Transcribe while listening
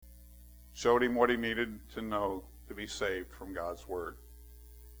showed him what he needed to know to be saved from God's Word.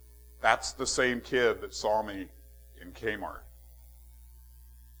 That's the same kid that saw me in Kmart.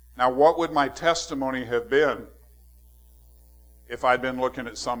 Now, what would my testimony have been if I'd been looking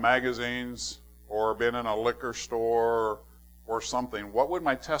at some magazines or been in a liquor store or something? What would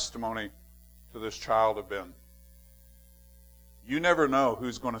my testimony to this child have been? You never know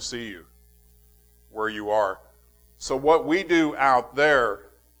who's going to see you where you are. So what we do out there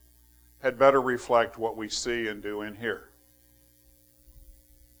had better reflect what we see and do in here.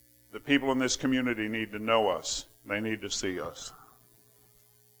 The people in this community need to know us. They need to see us.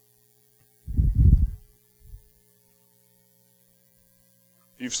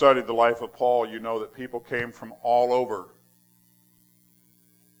 If you've studied the life of Paul, you know that people came from all over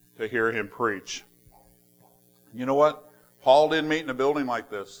to hear him preach. You know what? Paul didn't meet in a building like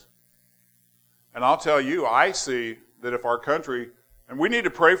this. And I'll tell you, I see that if our country, and we need to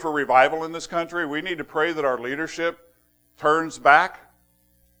pray for revival in this country, we need to pray that our leadership turns back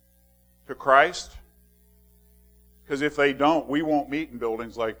to Christ. Because if they don't, we won't meet in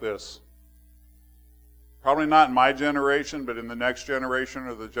buildings like this. Probably not in my generation, but in the next generation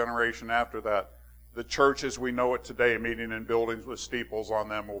or the generation after that. The church as we know it today, meeting in buildings with steeples on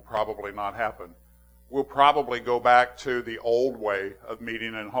them, will probably not happen. We'll probably go back to the old way of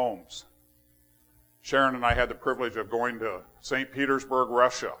meeting in homes. Sharon and I had the privilege of going to St. Petersburg,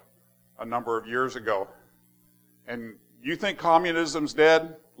 Russia, a number of years ago. And you think communism's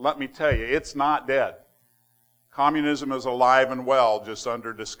dead? Let me tell you, it's not dead. Communism is alive and well, just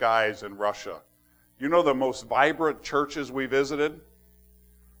under disguise in Russia. You know the most vibrant churches we visited?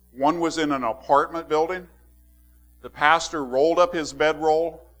 One was in an apartment building. The pastor rolled up his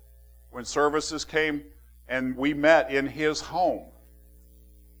bedroll when services came, and we met in his home.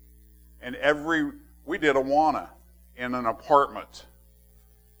 And we did Awana in an apartment.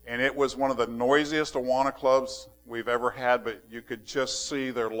 And it was one of the noisiest Awana clubs we've ever had, but you could just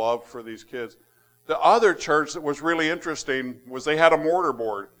see their love for these kids. The other church that was really interesting was they had a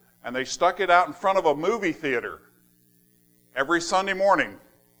mortarboard, and they stuck it out in front of a movie theater every Sunday morning.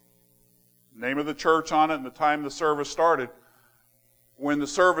 Name of the church on it and the time the service started. When the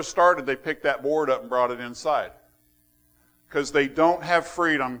service started, they picked that board up and brought it inside. Because they don't have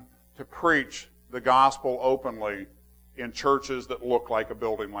freedom to preach the gospel openly in churches that look like a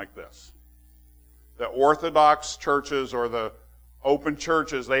building like this. The Orthodox churches or the open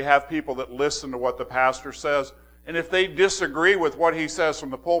churches, they have people that listen to what the pastor says, and if they disagree with what he says from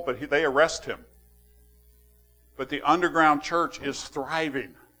the pulpit, they arrest him. But the underground church is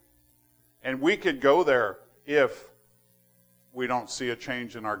thriving. And we could go there if we don't see a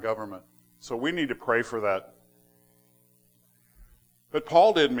change in our government. So we need to pray for that. But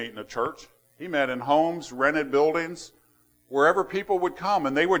Paul didn't meet in a church. He met in homes, rented buildings, wherever people would come,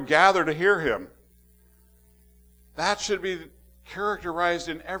 and they would gather to hear him. That should be characterized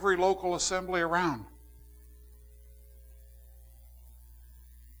in every local assembly around.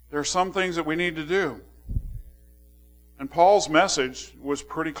 There are some things that we need to do. And Paul's message was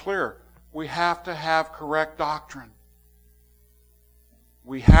pretty clear. We have to have correct doctrine.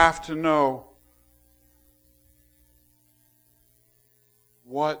 We have to know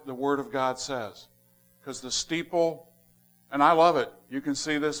what the Word of God says. Because the steeple, and I love it, you can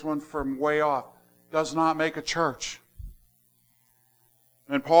see this one from way off, does not make a church.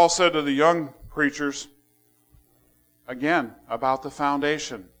 And Paul said to the young preachers, again, about the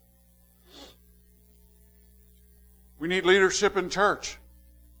foundation. We need leadership in church.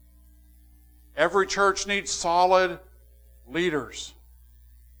 Every church needs solid leaders.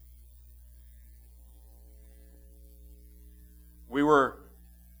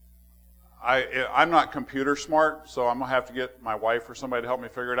 I'm not computer smart, so I'm going to have to get my wife or somebody to help me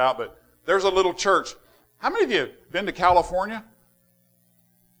figure it out, but there's a little church. How many of you have been to California?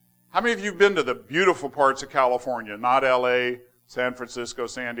 How many of you have been to the beautiful parts of California? Not LA, San Francisco,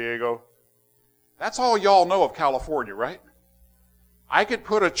 San Diego. That's all y'all know of California, right? I could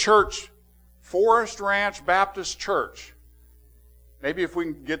put a church, Forest Ranch Baptist Church. Maybe if we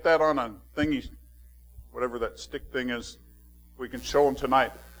can get that on a thingy, whatever that stick thing is, we can show them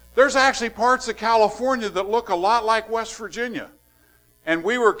tonight. There's actually parts of California that look a lot like West Virginia. And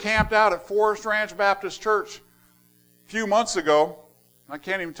we were camped out at Forest Ranch Baptist Church a few months ago. I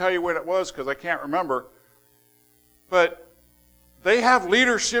can't even tell you when it was because I can't remember. But they have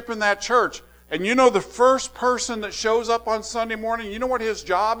leadership in that church. And you know the first person that shows up on Sunday morning, you know what his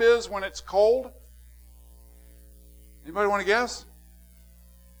job is when it's cold? Anybody want to guess?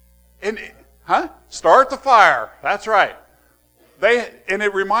 Start the fire. That's right. And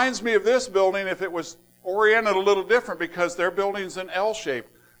it reminds me of this building if it was oriented a little different because their building's in L shape.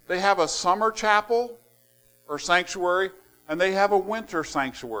 they have a summer chapel or sanctuary, and they have a winter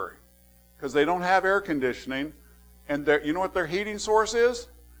sanctuary because they don't have air conditioning. And you know what their heating source is?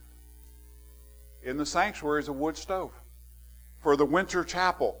 In the sanctuary is a wood stove for the winter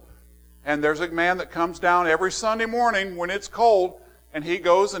chapel. And there's a man that comes down every Sunday morning when it's cold, and he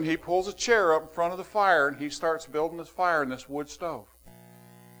goes and he pulls a chair up in front of the fire, and he starts building this fire in this wood stove.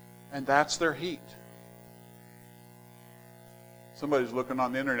 And that's their heat. Somebody's looking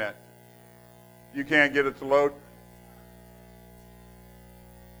on the internet. You can't get it to load?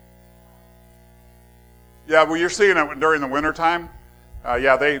 Yeah, well, you're seeing it during the wintertime.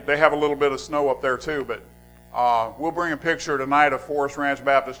 Yeah, they have a little bit of snow up there too, but we'll bring a picture tonight of Forest Ranch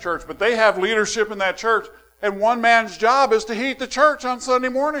Baptist Church. But they have leadership in that church, and one man's job is to heat the church on Sunday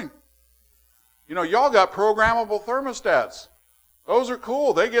morning. You know, y'all got programmable thermostats. Those are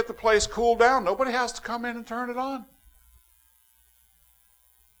cool. They get the place cooled down. Nobody has to come in and turn it on.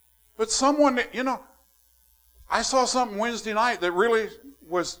 But someone, you know, I saw something Wednesday night that really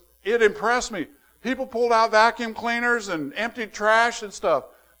it impressed me. People pulled out vacuum cleaners and emptied trash and stuff.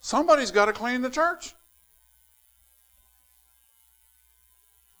 Somebody's got to clean the church.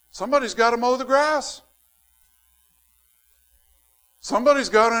 Somebody's got to mow the grass. Somebody's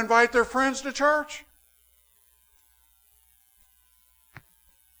got to invite their friends to church.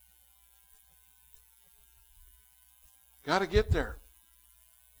 Got to get there.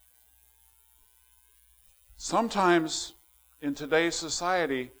 Sometimes in today's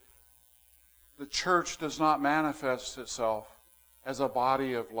society, the church does not manifest itself as a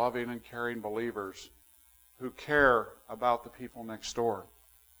body of loving and caring believers who care about the people next door.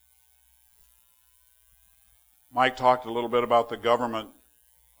 Mike talked a little bit about the government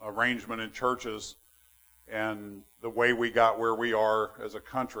arrangement in churches and the way we got where we are as a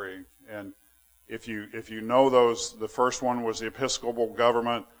country. And if you know those, the first one was the Episcopal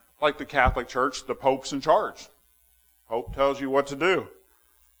government. Like the Catholic Church, the Pope's in charge. Pope tells you what to do.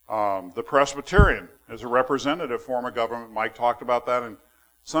 The Presbyterian is a representative form of government. Mike talked about that in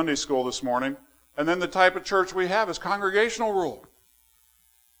Sunday school this morning. And then the type of church we have is congregational rule.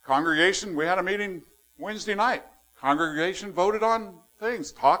 Congregation, we had a meeting Wednesday night. Congregation voted on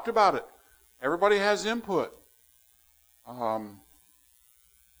things, talked about it. Everybody has input.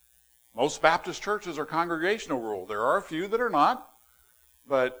 Most Baptist churches are congregational rule. There are a few that are not,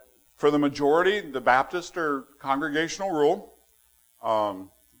 but for the majority, the Baptists are congregational rule.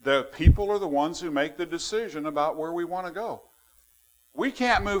 The people are the ones who make the decision about where we want to go. We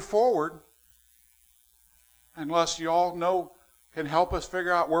can't move forward unless you all can help us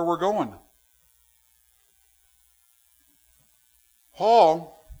figure out where we're going.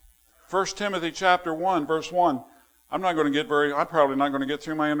 Paul, 1 Timothy chapter 1, verse 1. I'm probably not going to get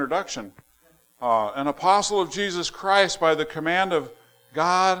through my introduction. An apostle of Jesus Christ by the command of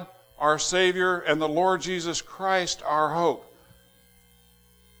God, our Savior, and the Lord Jesus Christ, our hope.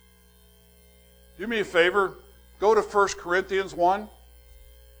 Do me a favor. Go to 1 Corinthians 1.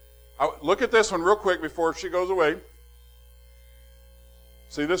 Look at this one real quick before she goes away.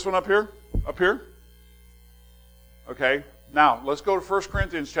 See this one up here? Up here? Okay. Now, let's go to 1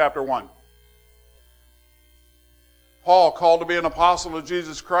 Corinthians chapter 1. Paul, called to be an apostle of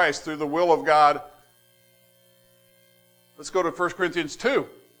Jesus Christ through the will of God. Let's go to 1 Corinthians 2,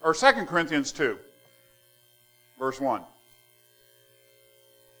 or 2 Corinthians 2, verse 1.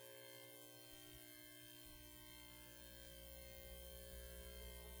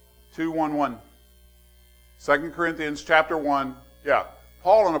 Two 1:1. 2 Corinthians chapter 1. Yeah.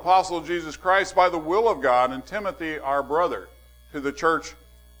 Paul, an apostle of Jesus Christ by the will of God, and Timothy, our brother, to the church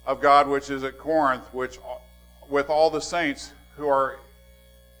of God which is at Corinth, which with all the saints who are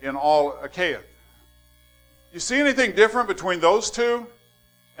in all Achaia. You see anything different between those two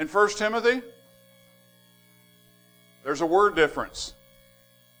and 1 Timothy? There's a word difference.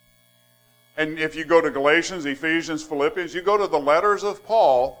 And if you go to Galatians, Ephesians, Philippians, you go to the letters of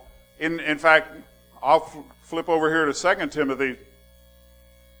Paul. In fact, I'll flip over here to 2 Timothy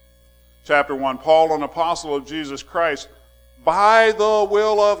chapter 1. Paul, an apostle of Jesus Christ, by the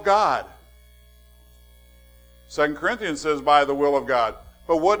will of God. 2 Corinthians says by the will of God.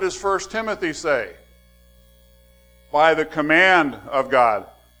 But what does 1 Timothy say? By the command of God.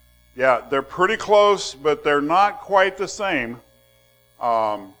 Yeah, they're pretty close, but they're not quite the same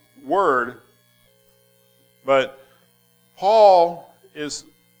word. But Paul is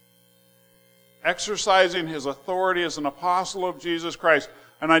exercising his authority as an apostle of Jesus Christ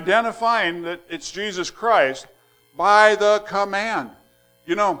and identifying that it's Jesus Christ by the command.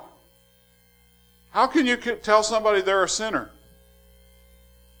 You know, how can you tell somebody they're a sinner?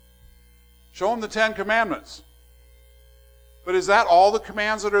 Show them the 10 Commandments. But is that all the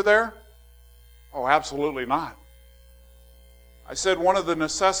commands that are there? Oh, absolutely not. I said one of the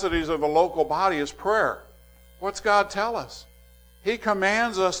necessities of a local body is prayer. What's God tell us? He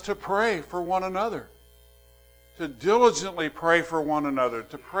commands us to pray for one another, to diligently pray for one another,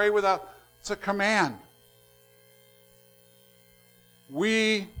 to pray without... It's a command.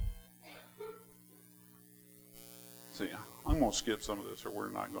 See, I'm going to skip some of this, or we're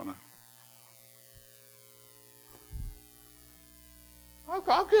not going to...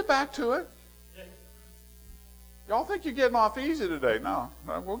 I'll get back to it. Y'all think you're getting off easy today? No,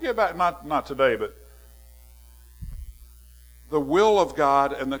 we'll get back. Not today, but the will of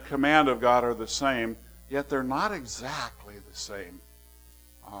God and the command of God are the same, yet they're not exactly the same.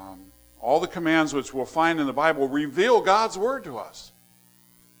 All the commands which we'll find in the Bible reveal God's word to us.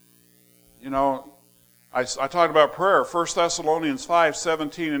 You know, I talked about prayer. 1 Thessalonians 5,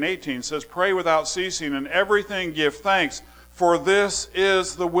 17 and 18 says, "Pray without ceasing, and everything give thanks, for this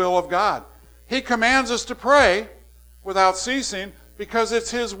is the will of God." He commands us to pray without ceasing because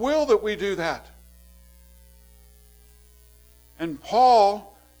it's His will that we do that. And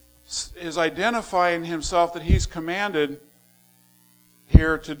Paul is identifying himself that he's commanded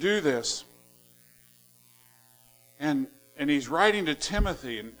here to do this. And he's writing to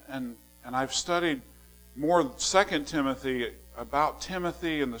Timothy, and I've studied more 2 Timothy about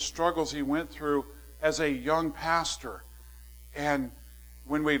Timothy and the struggles he went through as a young pastor. And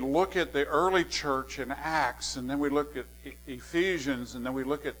when we look at the early church in Acts, and then we look at Ephesians, and then we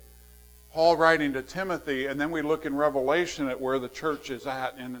look at Paul writing to Timothy, and then we look in Revelation at where the church is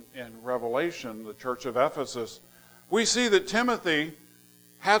at in Revelation, the church of Ephesus, we see that Timothy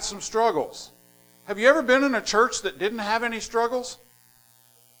had some struggles. Have you ever been in a church that didn't have any struggles?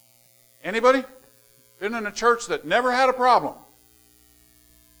 Anybody? Been in a church that never had a problem?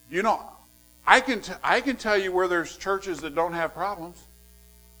 You know, I can tell you where there's churches that don't have problems.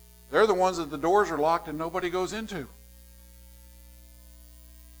 They're the ones that the doors are locked and nobody goes into.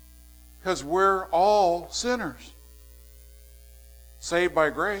 Because we're all sinners. Saved by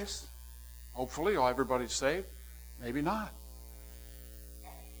grace. Hopefully everybody's saved. Maybe not.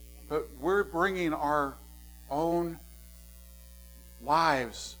 But we're bringing our own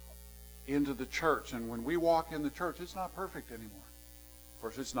lives into the church. And when we walk in the church, it's not perfect anymore. Of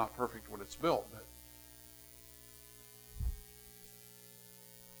course, it's not perfect when it's built, but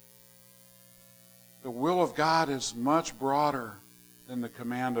the will of God is much broader than the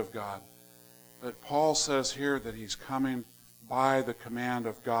command of God. But Paul says here that he's coming by the command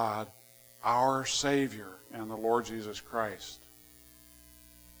of God, our Savior, and the Lord Jesus Christ.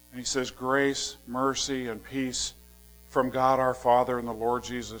 And he says, grace, mercy, and peace from God our Father and the Lord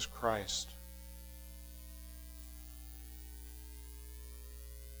Jesus Christ.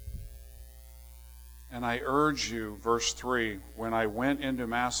 And I urge you, verse 3, when I went into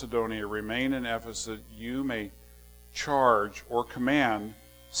Macedonia, remain in Ephesus, you may charge or command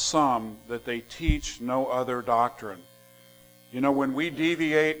some that they teach no other doctrine. You know, when we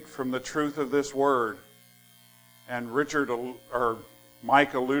deviate from the truth of this word, and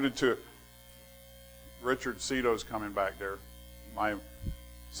Mike alluded to it, Richard Cito's coming back there.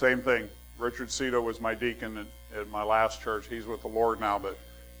 Same thing. Richard Cito was my deacon at my last church. He's with the Lord now, but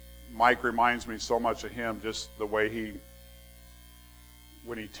Mike reminds me so much of him, just the way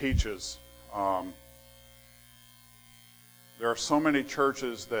when he teaches. There are so many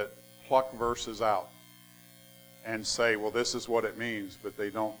churches that pluck verses out and say, well, this is what it means, but they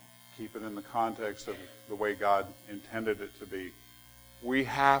don't keep it in the context of the way God intended it to be. We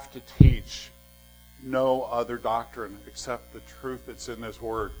have to teach no other doctrine except the truth that's in this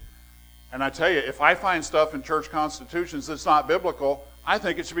word. And I tell you, if I find stuff in church constitutions that's not biblical, I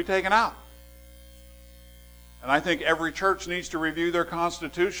think it should be taken out. And I think every church needs to review their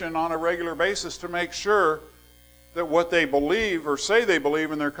constitution on a regular basis to make sure that what they believe or say they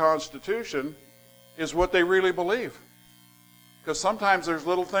believe in their constitution is what they really believe. Because sometimes there's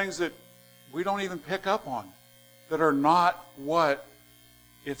little things that we don't even pick up on that are not what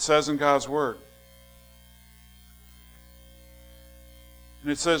it says in God's Word.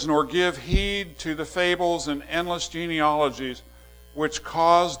 And it says, nor give heed to the fables and endless genealogies which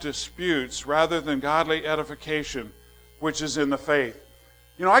cause disputes rather than godly edification, which is in the faith.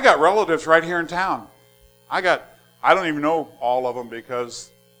 You know, I got relatives right here in town. I don't even know all of them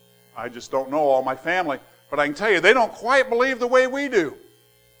because I just don't know all my family. But I can tell you, they don't quite believe the way we do.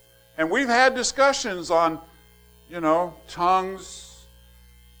 And we've had discussions on, tongues,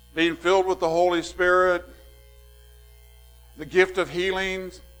 being filled with the Holy Spirit, the gift of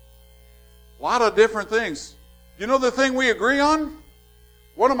healing, a lot of different things. You know the thing we agree on?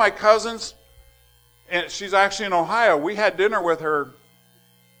 One of my cousins, And she's actually in Ohio. We had dinner with her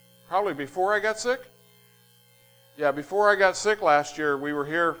probably before I got sick. Yeah, before I got sick last year, we were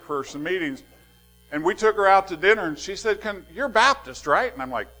here for some meetings. And we took her out to dinner, and she said, "You're Baptist, right?" And I'm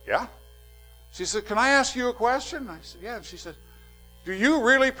like, "Yeah." She said, "Can I ask you a question?" I said, "Yeah." And she said, "Do you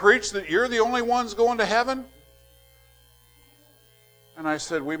really preach that you're the only ones going to heaven?" And I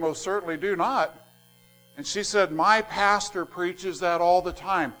said, "We most certainly do not." And she said, "My pastor preaches that all the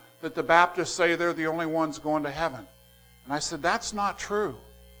time, that the Baptists say they're the only ones going to heaven." And I said, "That's not true.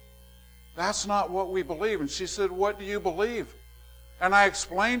 That's not what we believe." And she said, "What do you believe?" And I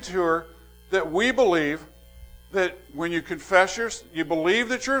explained to her that we believe that when you confess you believe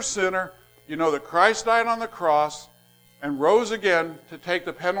that you're a sinner, you know that Christ died on the cross and rose again to take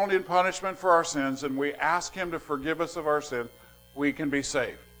the penalty and punishment for our sins, and we ask Him to forgive us of our sins, we can be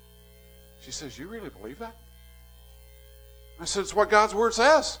saved. She says, "You really believe that?" I said, "It's what God's Word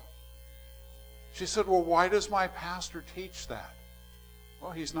says." She said, "Well, why does my pastor teach that?"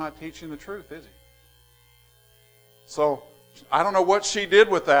 Well, he's not teaching the truth, is he? So, I don't know what she did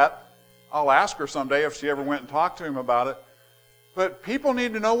with that. I'll ask her someday if she ever went and talked to him about it. But people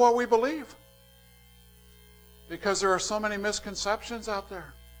need to know what we believe, because there are so many misconceptions out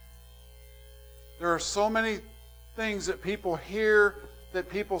there. There are so many things that people hear, that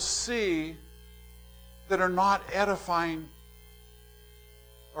people see, that are not edifying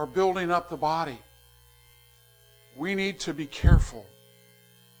or building up the body. We need to be careful.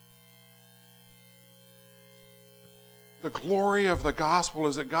 The glory of the gospel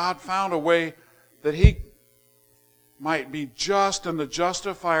is that God found a way that He might be just and the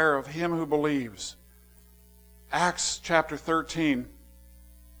justifier of him who believes. Acts chapter 13.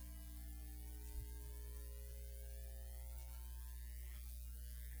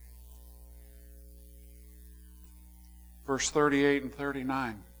 Verse 38 and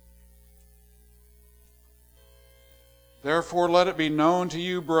 39. Therefore let it be known to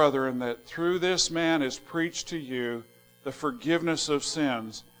you, brethren, that through this man is preached to you the forgiveness of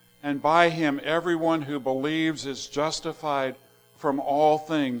sins, and by him everyone who believes is justified from all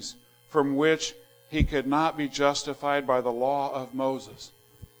things from which he could not be justified by the law of Moses.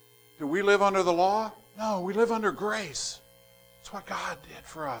 Do we live under the law? No, we live under grace. That's what God did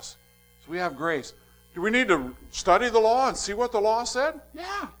for us. So we have grace. Do we need to study the law and see what the law said?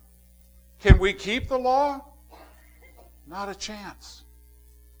 Yeah. Can we keep the law? Not a chance.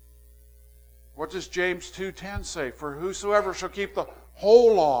 What does James 2:10 say? For whosoever shall keep the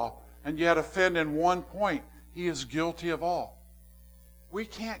whole law and yet offend in one point, he is guilty of all. We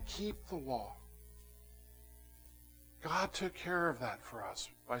can't keep the law. God took care of that for us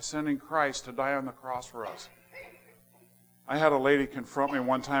by sending Christ to die on the cross for us. I had a lady confront me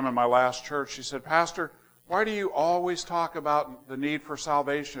one time in my last church. She said, "Pastor, why do you always talk about the need for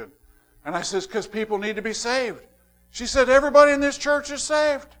salvation?" And I said, "Because people need to be saved." She said, "Everybody in this church is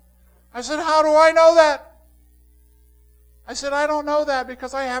saved." I said, "How do I know that?" I said, "I don't know that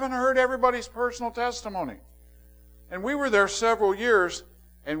because I haven't heard everybody's personal testimony." And we were there several years,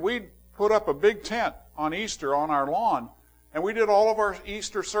 and we put up a big tent on Easter on our lawn, and we did all of our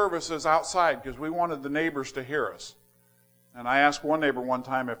Easter services outside because we wanted the neighbors to hear us. And I asked one neighbor one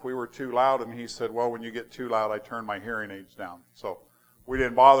time if we were too loud, and he said, "Well, when you get too loud, I turn my hearing aids down." So we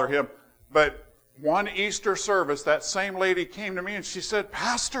didn't bother him. But one Easter service, that same lady came to me and she said,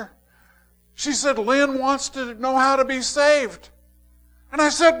 "Pastor," she said, "Lynn wants to know how to be saved." And I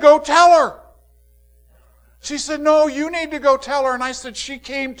said, "Go tell her." She said, "No, you need to go tell her." And I said, "She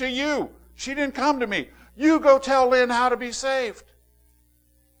came to you. She didn't come to me. You go tell Lynn how to be saved."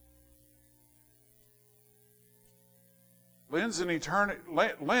 Lynn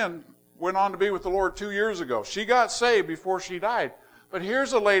went on to be with the Lord 2 years ago. She got saved before she died. But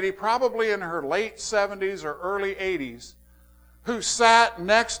here's a lady, probably in her late 70s or early 80s, who sat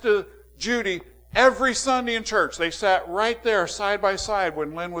next to Judy every Sunday in church. They sat right there side by side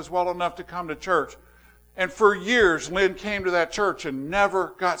when Lynn was well enough to come to church. And for years, Lynn came to that church and never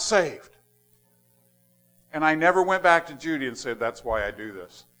got saved. And I never went back to Judy and said, "That's why I do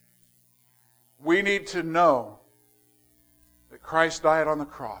this." We need to know that Christ died on the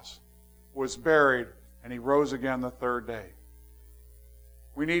cross, was buried, and He rose again the third day.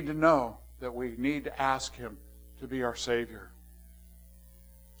 We need to know that we need to ask Him to be our Savior.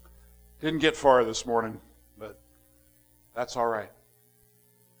 Didn't get far this morning, but that's all right.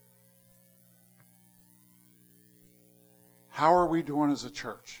 How are we doing as a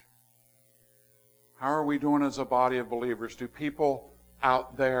church? How are we doing as a body of believers? Do people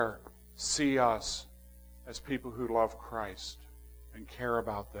out there see us as people who love Christ and care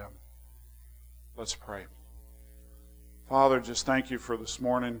about them? Let's pray. Father, just thank You for this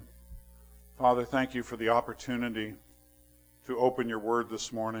morning. Father, thank you for the opportunity to open your word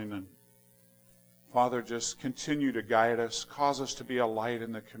this morning. And Father, just continue to guide us. Cause us to be a light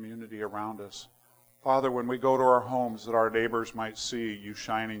in the community around us. Father, when we go to our homes, that our neighbors might see you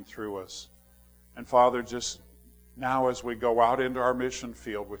shining through us. And Father, just now as we go out into our mission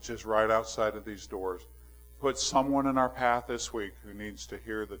field, which is right outside of these doors, put someone in our path this week who needs to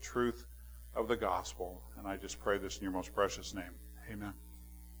hear the truth of the gospel. And I just pray this in your most precious name. Amen.